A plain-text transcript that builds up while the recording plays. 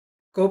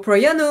GoPro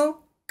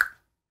Yeonwoo!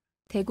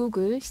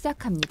 대국을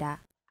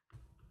시작합니다.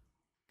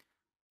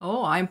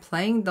 Oh, I'm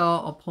playing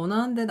the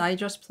opponent that I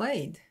just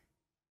played.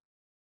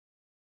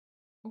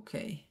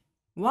 Okay.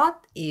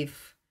 What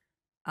if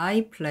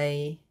I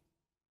play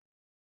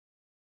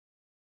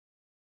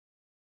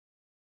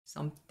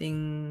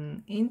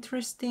something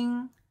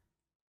interesting?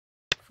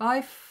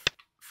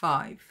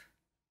 5-5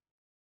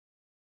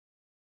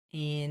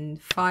 and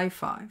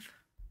 5-5.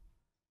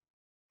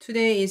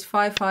 Today is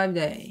 5-5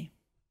 day.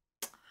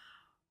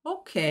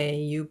 Okay,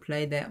 you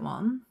play that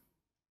one.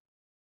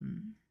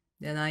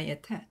 Then I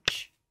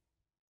attach.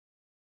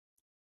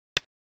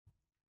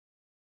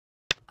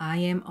 I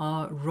am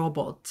a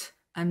robot.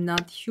 I'm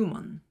not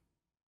human.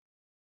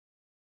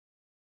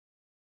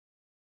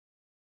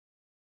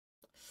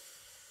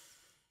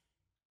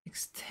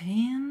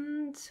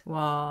 Extend.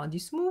 Wow,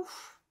 this move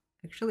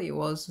actually it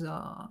was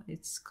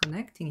it's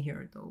connecting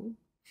here though.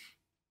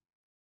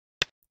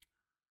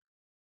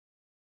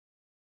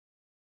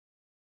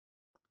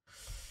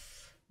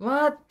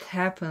 What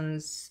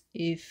happens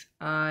if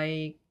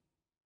I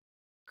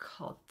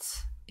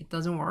cut? It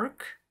doesn't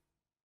work.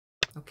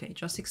 Okay,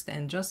 just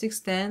extend,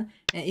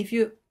 and if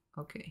you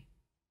okay,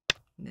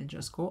 then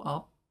just go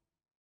up.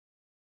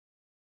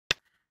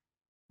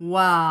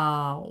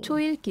 Wow.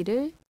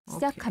 초읽기를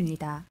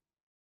시작합니다.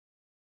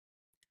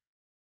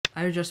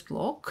 I'll just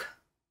block.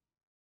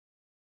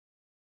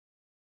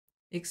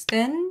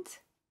 Extend.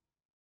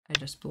 I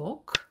just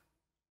block.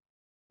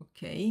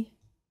 Okay.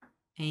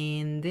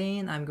 And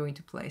then I'm going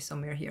to play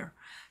somewhere here.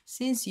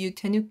 Since you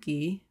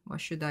tenuki,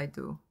 what should I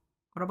do?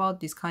 What about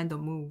this kind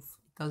of move?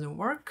 It doesn't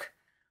work.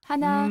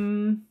 하나,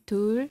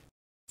 둘,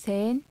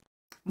 셋,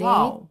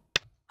 Wow.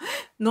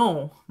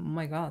 No. Oh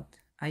my god.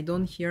 I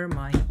don't hear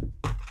my...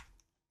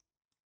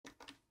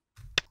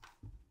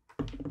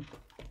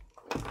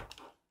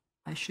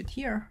 I should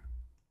hear.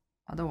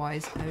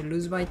 Otherwise, I will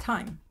lose my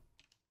time.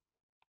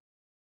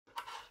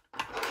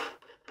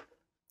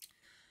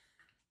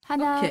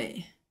 하나,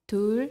 Okay.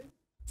 둘,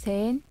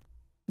 셋,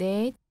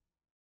 넷,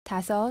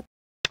 다섯,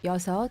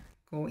 여섯.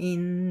 Go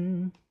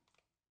in.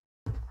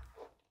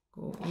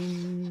 Go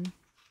in.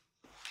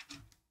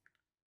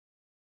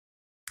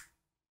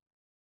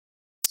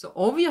 So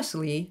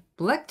obviously,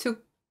 black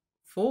took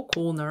 4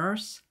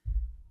 corners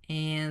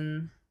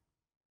and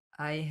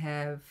I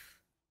have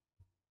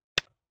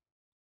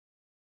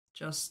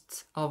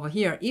just over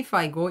here. If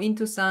I go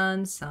into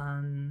sun,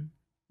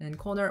 then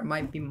corner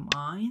might be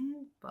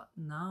mine. But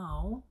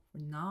now, for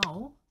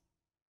now,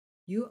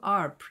 you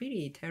are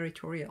pretty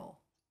territorial.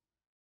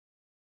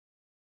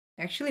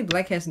 Actually,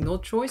 black has no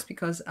choice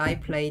because I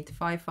played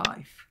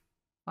 5-5.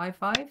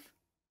 5-5?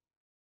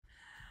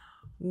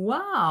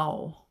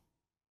 Wow.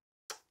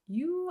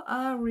 You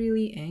are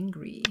really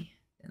angry.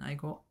 Then I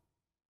go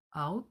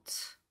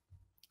out.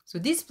 So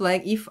this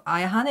black, if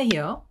I hana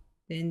here,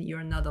 then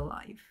you're not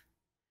alive.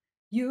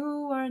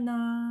 You are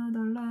not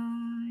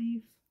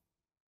alive.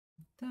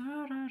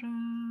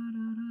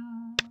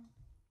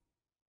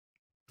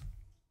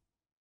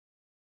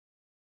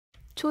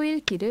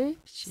 초읽기를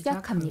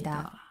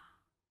시작합니다.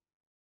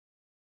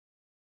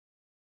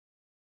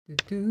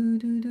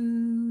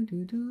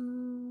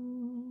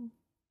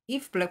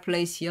 If black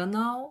plays here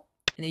now,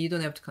 and you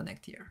don't have to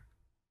connect here.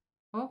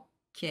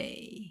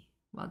 Okay,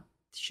 what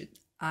should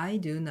I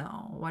do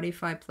now? What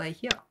if I play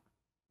here?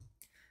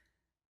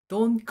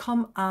 Don't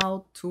come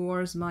out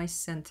towards my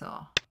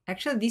center.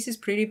 Actually, this is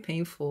pretty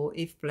painful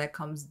if black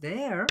comes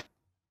there.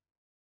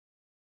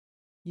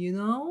 You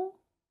know?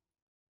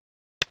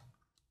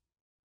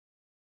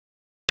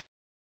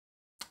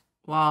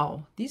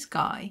 Wow, this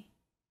guy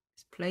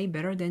is playing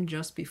better than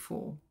just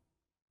before.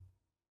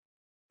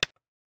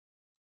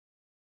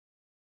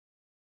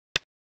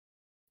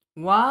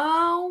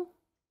 Wow.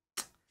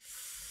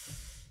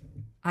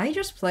 I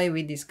just play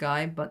with this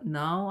guy, but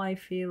now I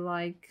feel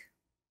like,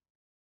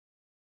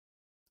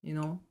 you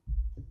know,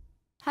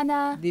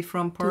 하나,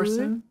 different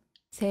person.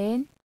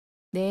 둘, 셋,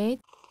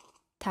 넷,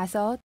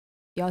 다섯,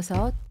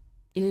 여섯,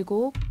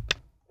 일곱.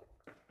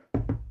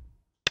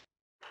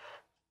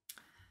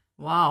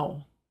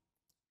 Wow.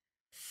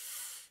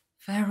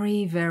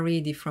 Very, very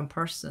different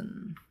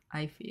person,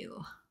 I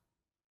feel.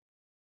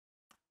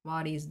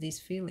 What is this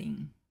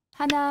feeling?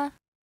 하나,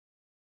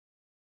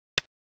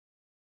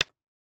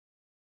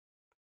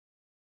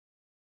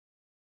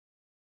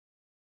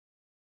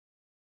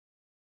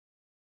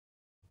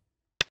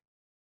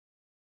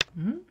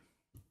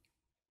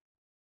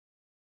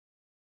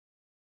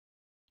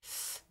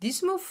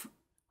 This move,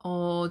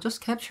 just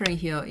capturing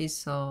here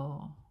is a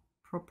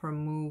proper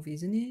move,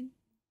 isn't it?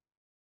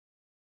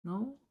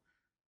 No?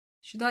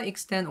 Should I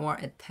extend or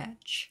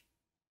attach?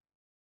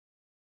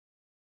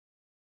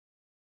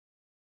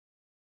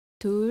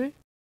 둘,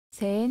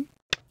 셋.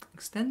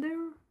 Extend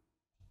there?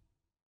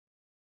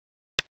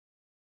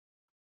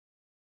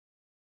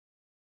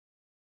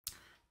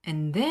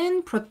 And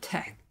then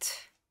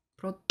protect.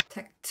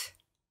 Protect.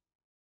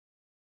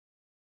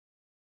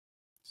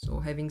 So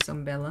having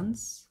some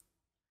balance.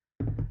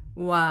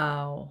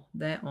 Wow,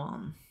 that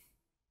one.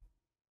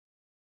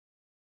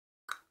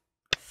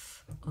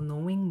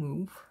 Annoying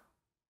move.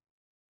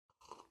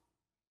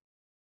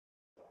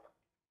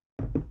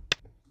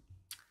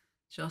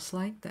 Just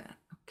like that.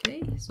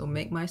 Okay, so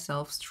make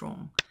myself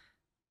strong.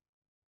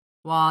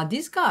 Wow,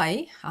 this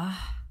guy.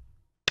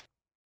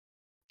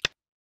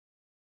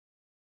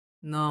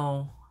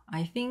 No,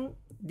 I think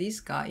this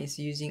guy is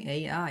using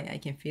AI. I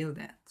can feel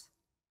that.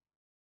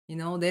 You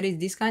know, there is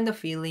this kind of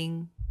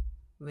feeling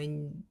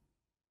when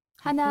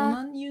하나,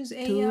 opponent use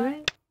둘,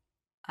 AI.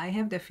 I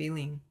have the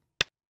feeling.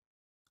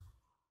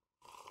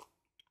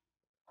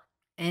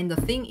 And the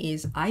thing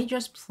is, I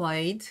just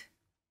played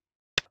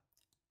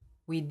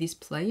with this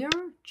player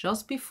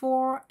just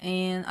before,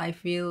 and I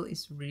feel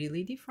it's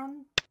really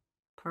different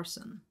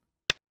person.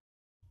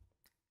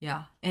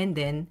 Yeah, and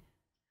then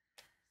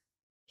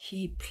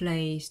he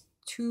plays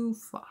too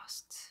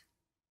fast.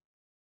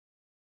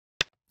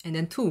 And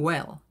then too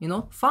well, you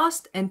know,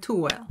 fast and too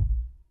well.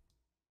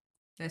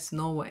 There's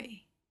no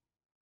way.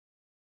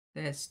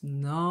 There's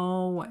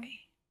no way.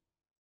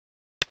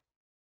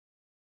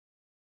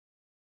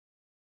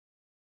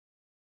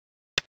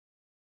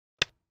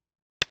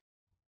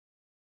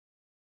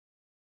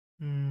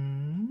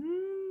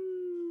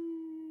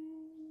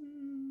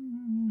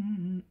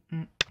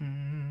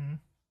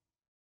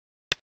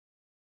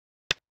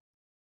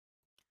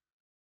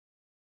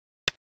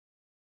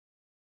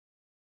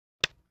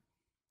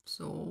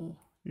 So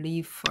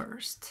leave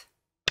first.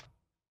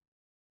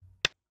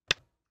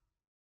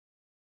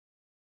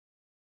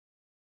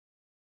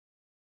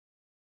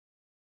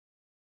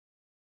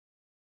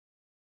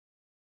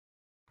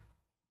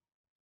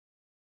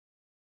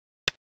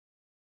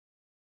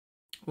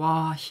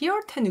 Wow,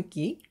 here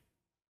Tenuki.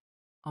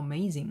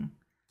 Amazing.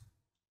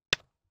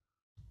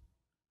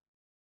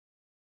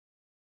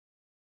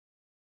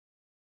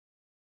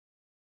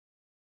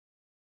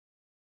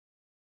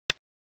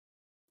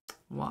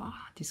 Wow,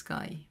 this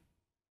guy.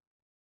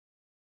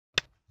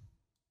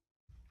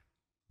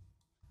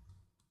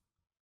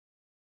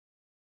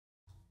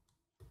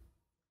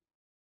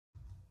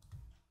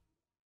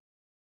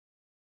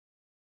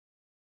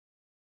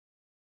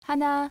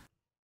 하나,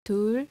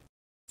 둘,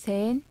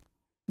 셋,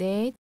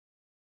 넷,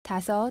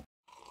 다섯,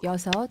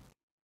 여섯.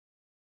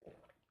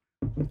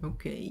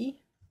 Okay.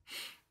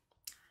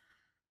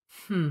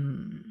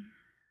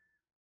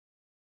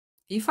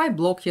 If I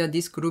block here,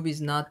 this group is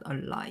not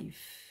alive.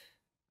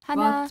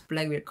 하나, But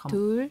black will come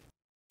둘,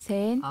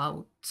 셋,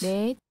 out.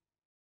 넷,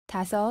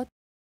 다섯,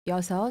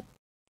 여섯,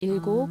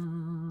 일곱,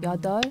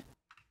 여덟.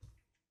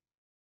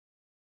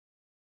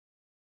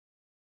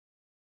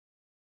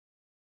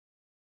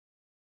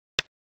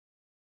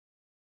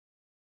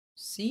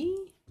 See?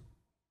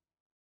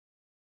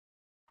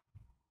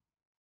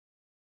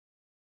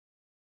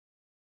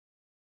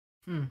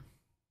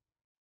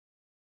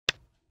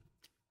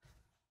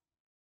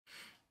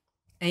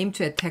 Aim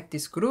to attack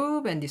this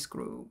group and this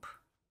group,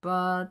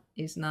 but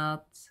it's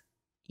not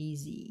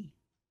easy.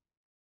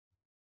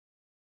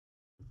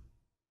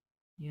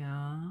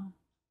 Yeah.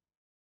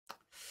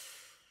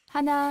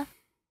 하나,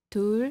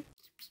 둘,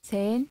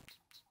 셋,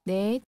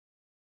 넷,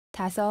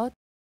 다섯,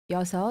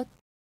 여섯,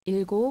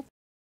 일곱,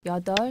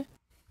 여덟.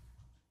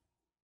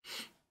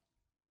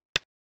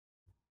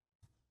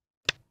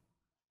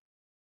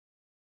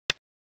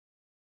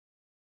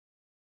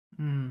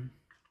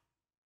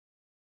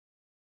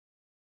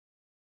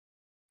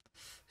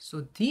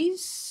 So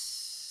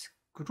this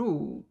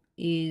group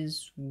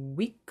is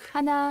weak.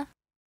 하나,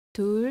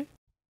 둘,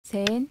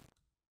 셋.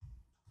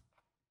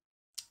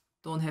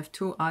 Don't have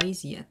two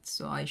eyes yet,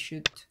 so I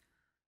should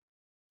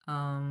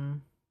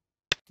do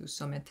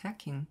some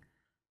attacking.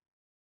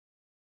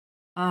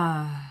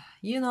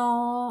 You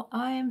know,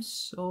 I am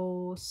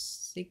so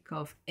sick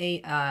of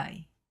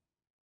AI.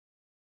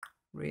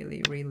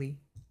 Really, really.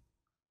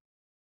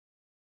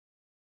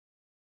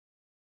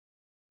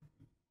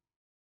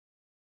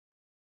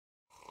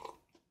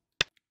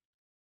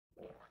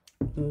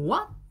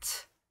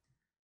 What?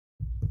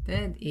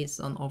 That is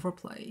an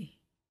overplay,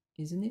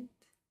 isn't it?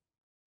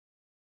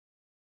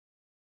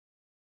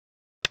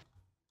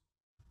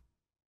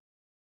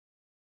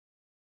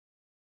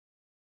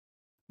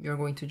 You're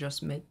going to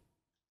just make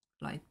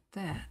like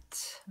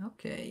that.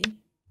 Okay.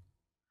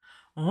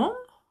 Oh,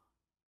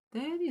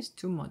 that is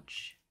too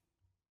much.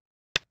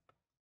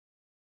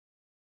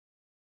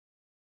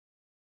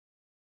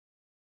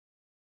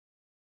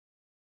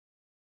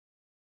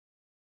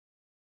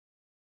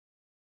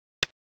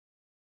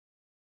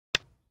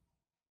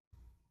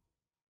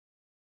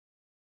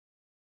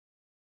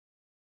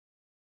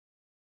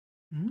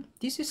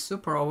 This is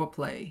super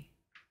overplay.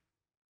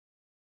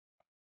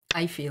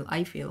 I feel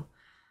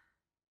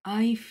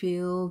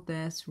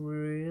that's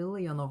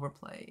really an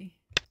overplay.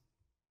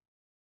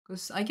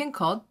 Because I can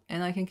cut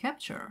and I can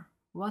capture.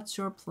 What's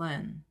your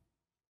plan?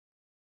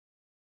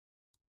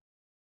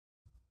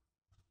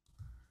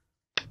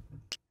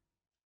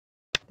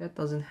 That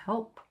doesn't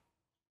help.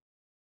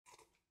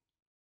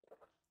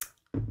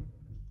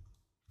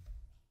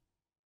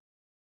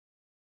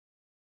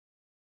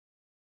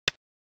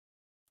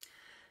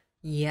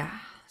 Yeah.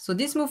 So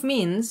this move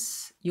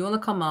means you want to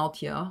come out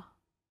here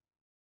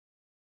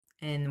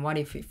And what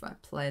if I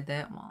play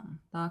that one?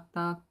 Duck,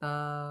 duck,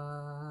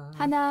 duck.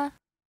 하나,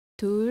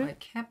 둘, I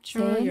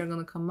capture, 셋, you're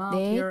gonna come out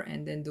넷, here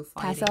and then do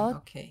fighting. 다섯.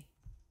 Okay,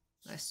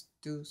 let's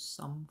do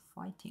some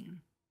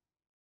fighting.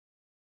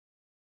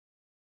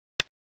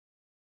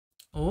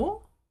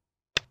 Oh?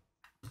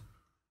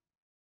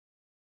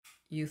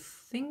 You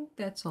think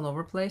that's an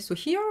overplay? So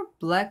here,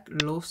 black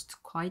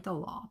lost quite a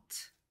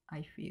lot,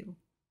 I feel.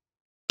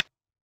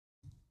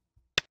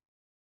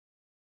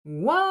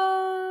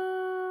 What?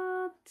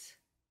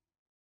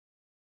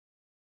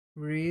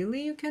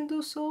 Really? You can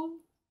do so?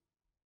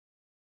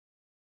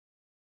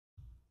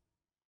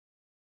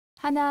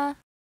 하나,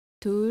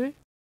 둘,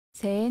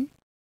 셋,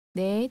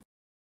 넷,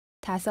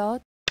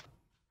 다섯.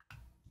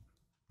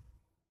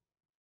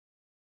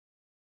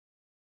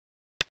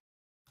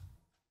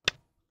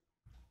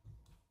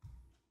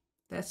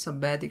 That's a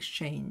bad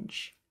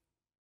exchange.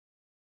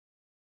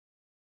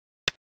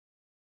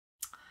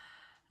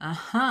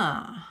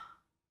 Aha.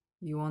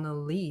 You wanna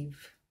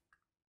leave.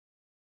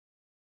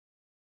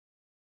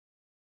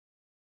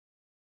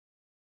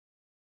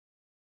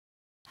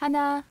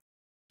 하나,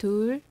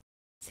 둘,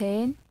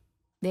 셋,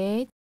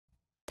 넷,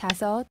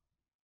 다섯.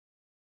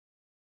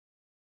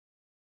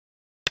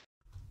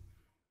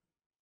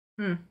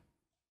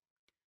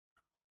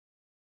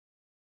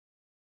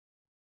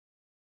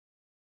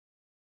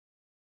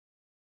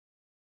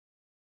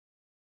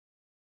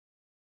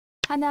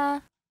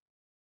 하나,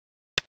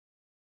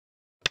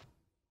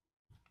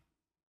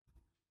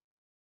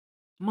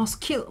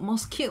 Must kill,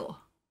 must kill.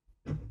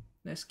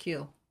 Let's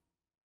kill.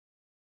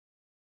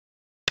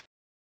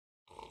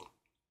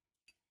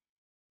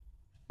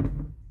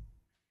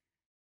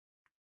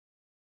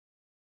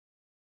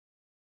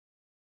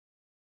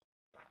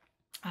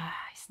 Ah,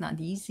 it's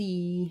not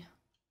easy.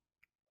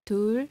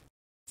 둘,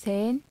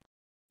 셋,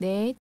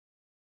 넷,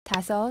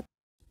 다섯.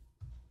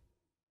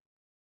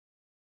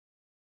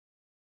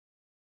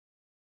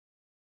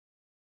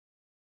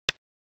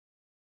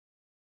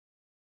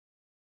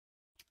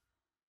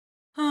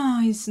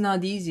 Ah, it's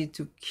not easy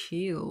to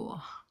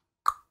kill.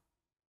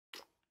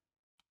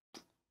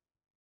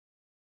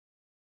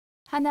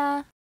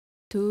 하나,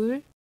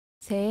 둘,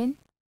 셋,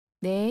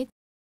 넷,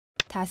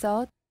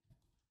 다섯.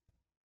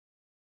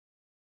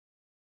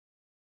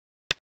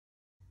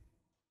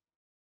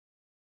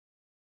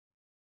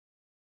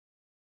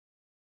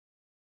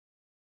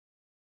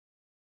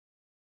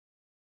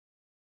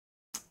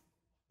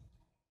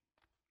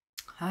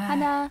 Ah.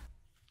 하나,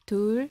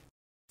 둘,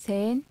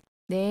 셋,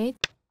 넷.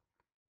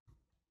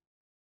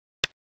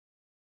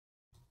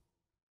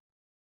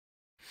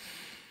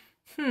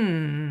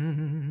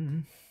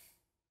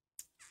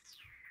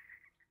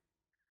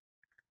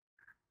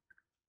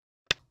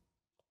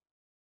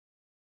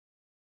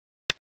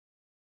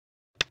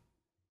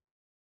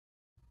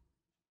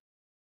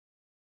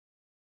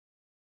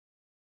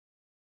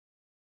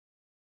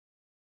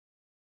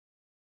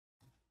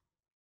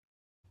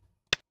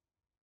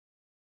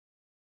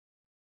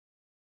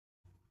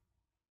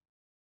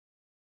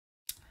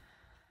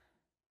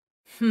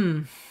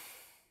 Hmm.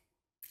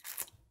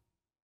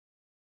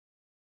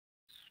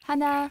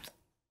 하나,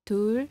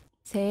 둘,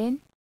 셋,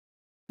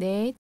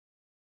 넷,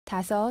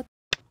 다섯,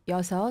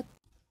 여섯.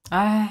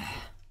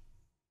 Ah.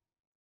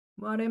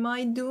 What am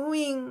I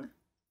doing?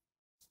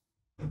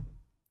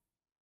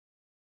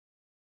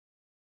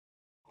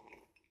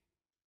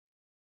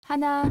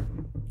 하나,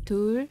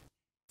 둘,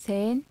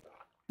 셋,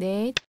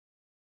 넷.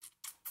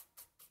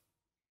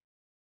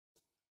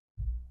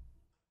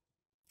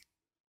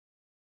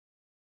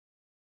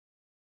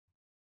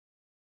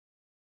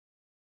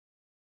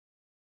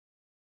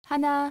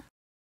 하나,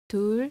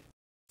 둘,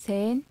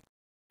 셋,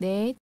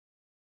 넷,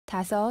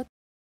 다섯,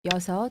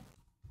 여섯.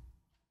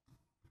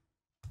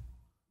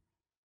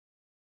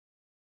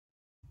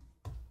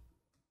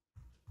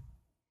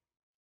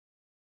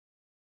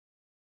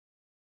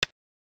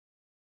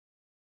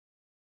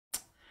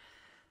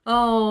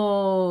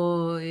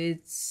 Oh,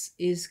 it's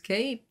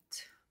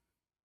escaped.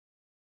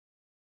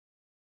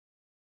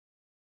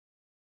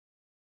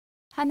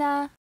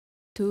 하나,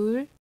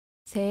 둘,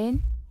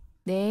 셋,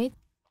 넷,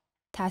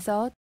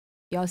 다섯,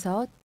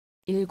 여섯,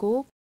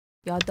 일곱,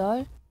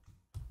 여덟.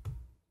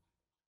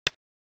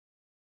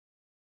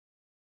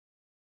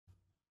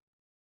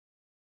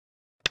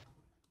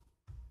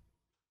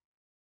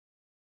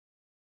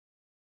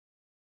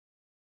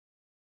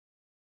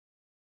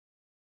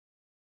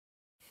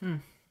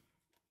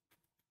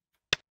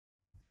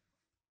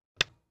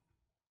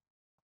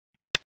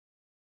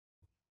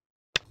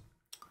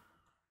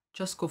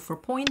 Just go for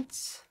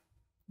points.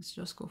 Let's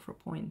just go for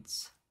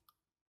points.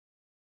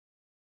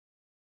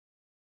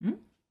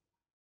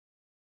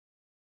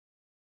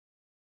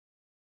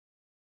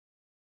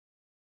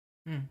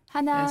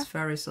 하나, That's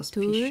very 둘,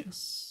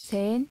 suspicious.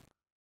 셋,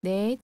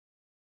 넷,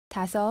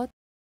 다섯,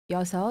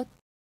 여섯,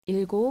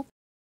 일곱,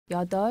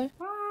 여덟,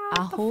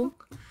 아홉.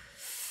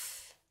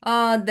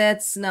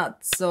 That's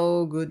not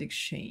so good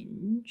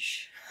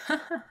exchange.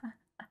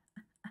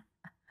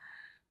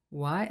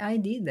 Why I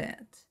did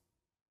that?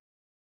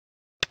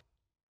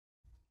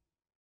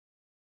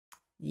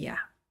 Yeah,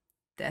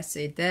 That's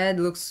it. That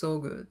looks so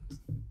good.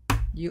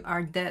 You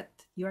are dead.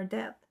 You are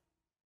dead.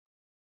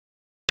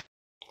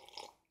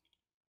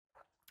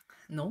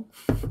 No.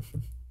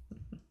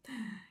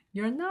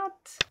 You're not.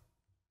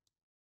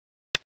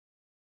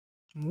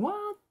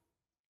 What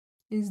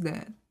is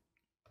that?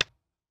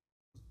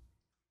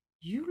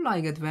 You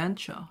like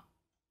adventure.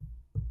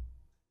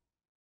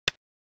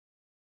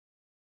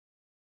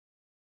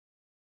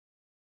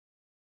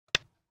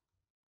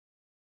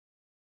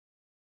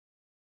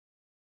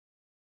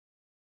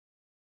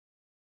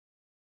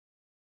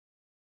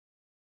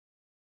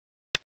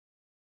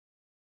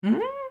 Hmm?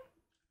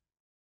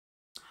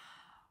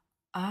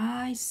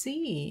 I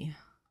see.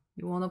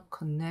 You want to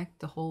connect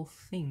the whole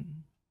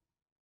thing.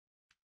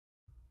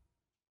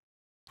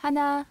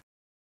 하나,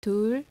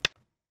 둘,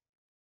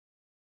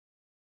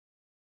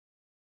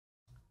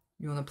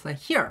 You want to play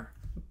here.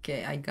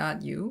 Okay, I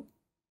got you.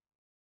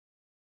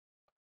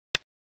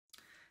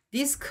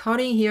 This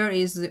cutting here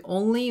is the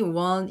only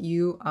one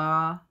you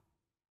are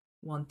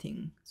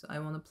wanting. So I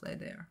want to play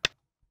there.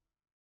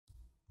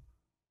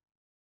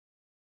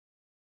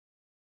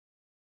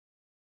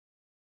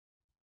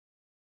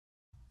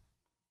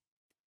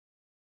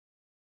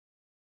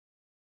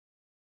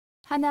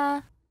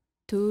 하나,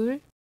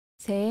 둘,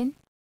 셋,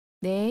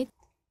 넷,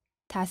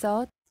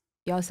 다섯,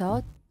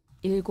 여섯,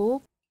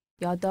 일곱,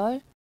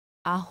 여덟,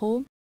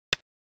 아홉.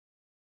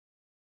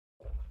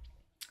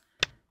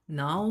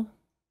 Now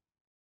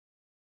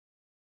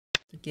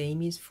the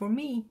game is for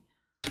me.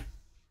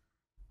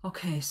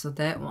 Okay, so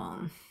that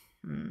one.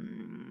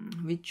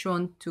 Which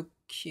one to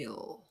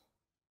kill?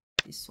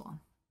 This one.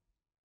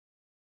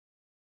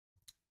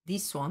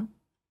 This one.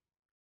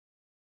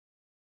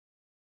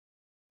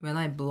 When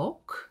I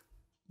block,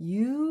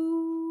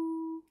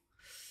 you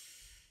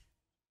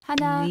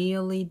하나,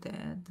 nearly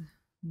dead.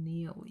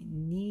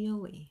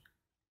 Nearly.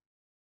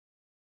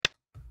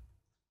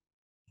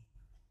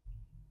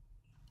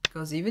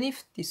 Because even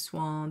if this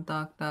one,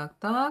 tak, tak,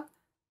 tak,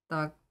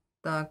 tak,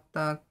 tak,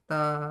 tak,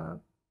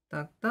 tak,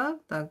 tak, tak,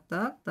 tak,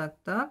 tak, tak,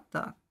 tak,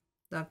 tak,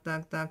 tak,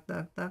 tak, tak,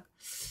 tak, tak.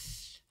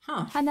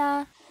 Huh.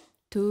 하나,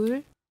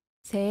 둘,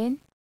 셋,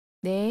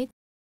 넷,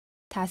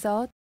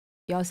 다섯,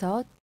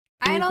 여섯,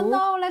 I don't 일곱.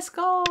 know. Let's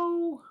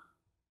go.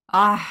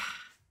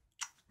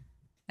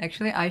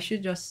 Actually, I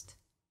should just.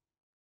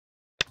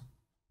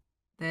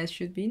 That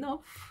should be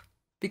enough.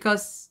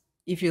 Because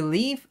if you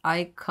leave,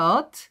 I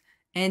cut.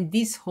 And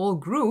this whole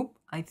group,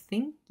 I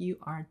think you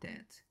are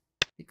dead.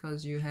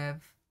 Because you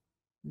have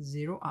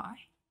 0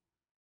 eye.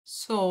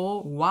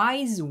 So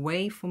wise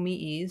way for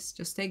me is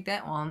just take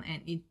that one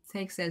and it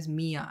takes as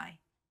me eye.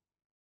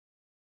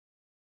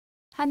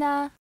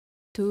 하나,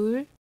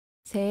 둘,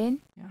 셋,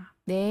 Yeah.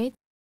 넷,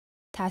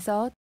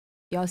 다섯,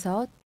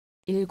 여섯,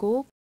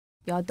 일곱,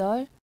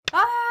 여덟.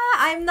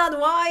 I'm not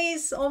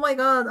wise. Oh my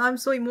god, I'm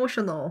so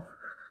emotional.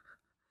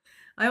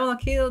 I wanna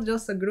kill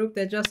just a group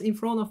that's just in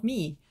front of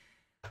me.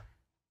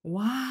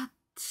 What?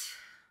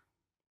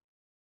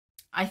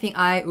 I think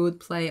I would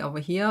play over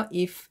here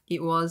if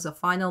it was a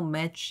final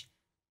match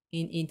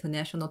in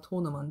international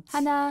tournaments.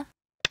 하나,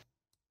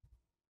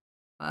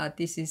 But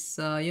this is,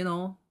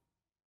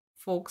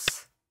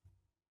 folks.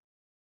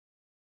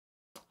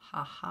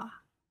 Haha.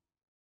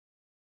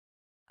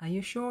 Are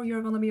you sure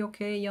you're gonna be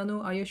okay,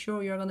 Yeonwoo? Are you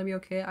sure you're gonna be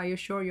okay? Are you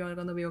sure you're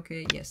gonna be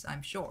okay? Yes,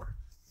 I'm sure.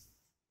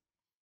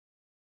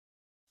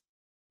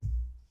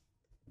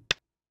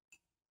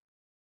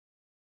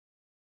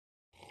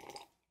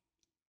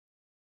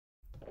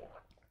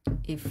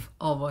 If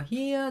over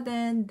here,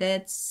 then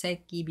that's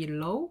Seki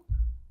below.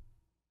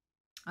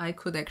 I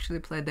could actually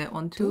play that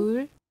one too.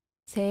 둘,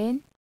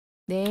 셋,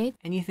 넷,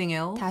 Anything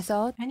else?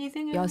 다섯,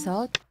 Anything else?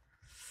 여섯.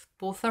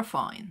 Both are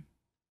fine.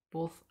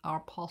 Both are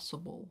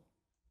possible.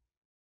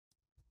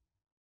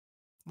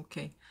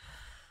 Okay.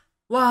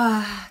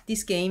 Wow,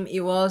 this game,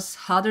 it was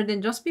harder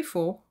than just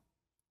before.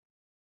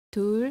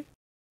 둘,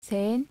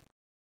 셋,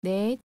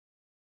 넷,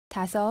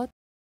 다섯,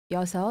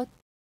 여섯,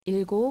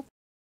 일곱,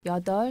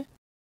 여덟,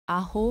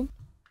 아홉.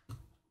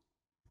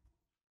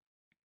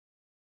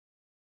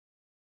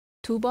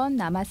 두 번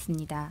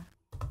남았습니다.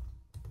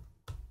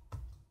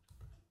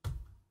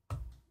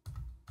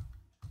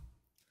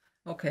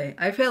 Okay,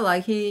 I feel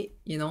like he,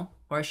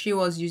 or she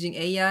was using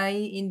AI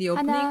in the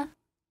opening. 하나,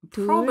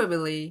 둘,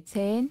 Probably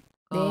셋,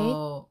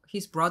 넷,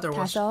 his brother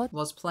다섯,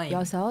 was playing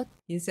여섯,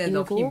 instead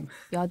of 일곱, him.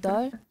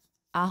 여덟,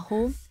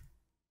 아홉.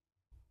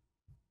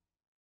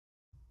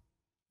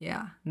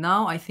 Yeah,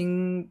 now I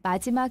think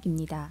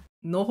마지막입니다.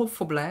 no hope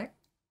for black.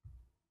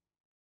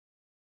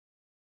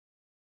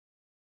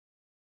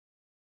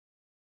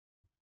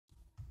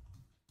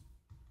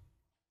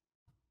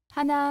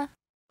 하나,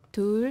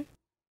 둘,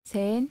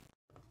 셋,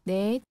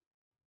 넷,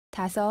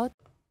 다섯,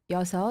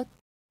 여섯,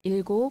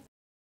 일곱,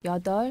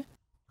 여덟,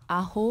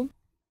 아홉.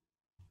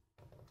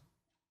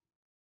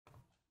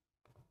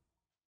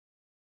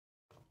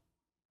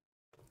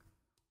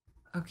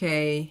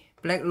 Okay,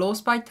 black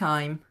lost by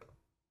time.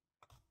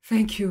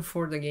 Thank you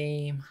for the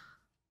game.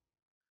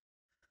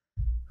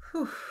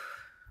 Whew.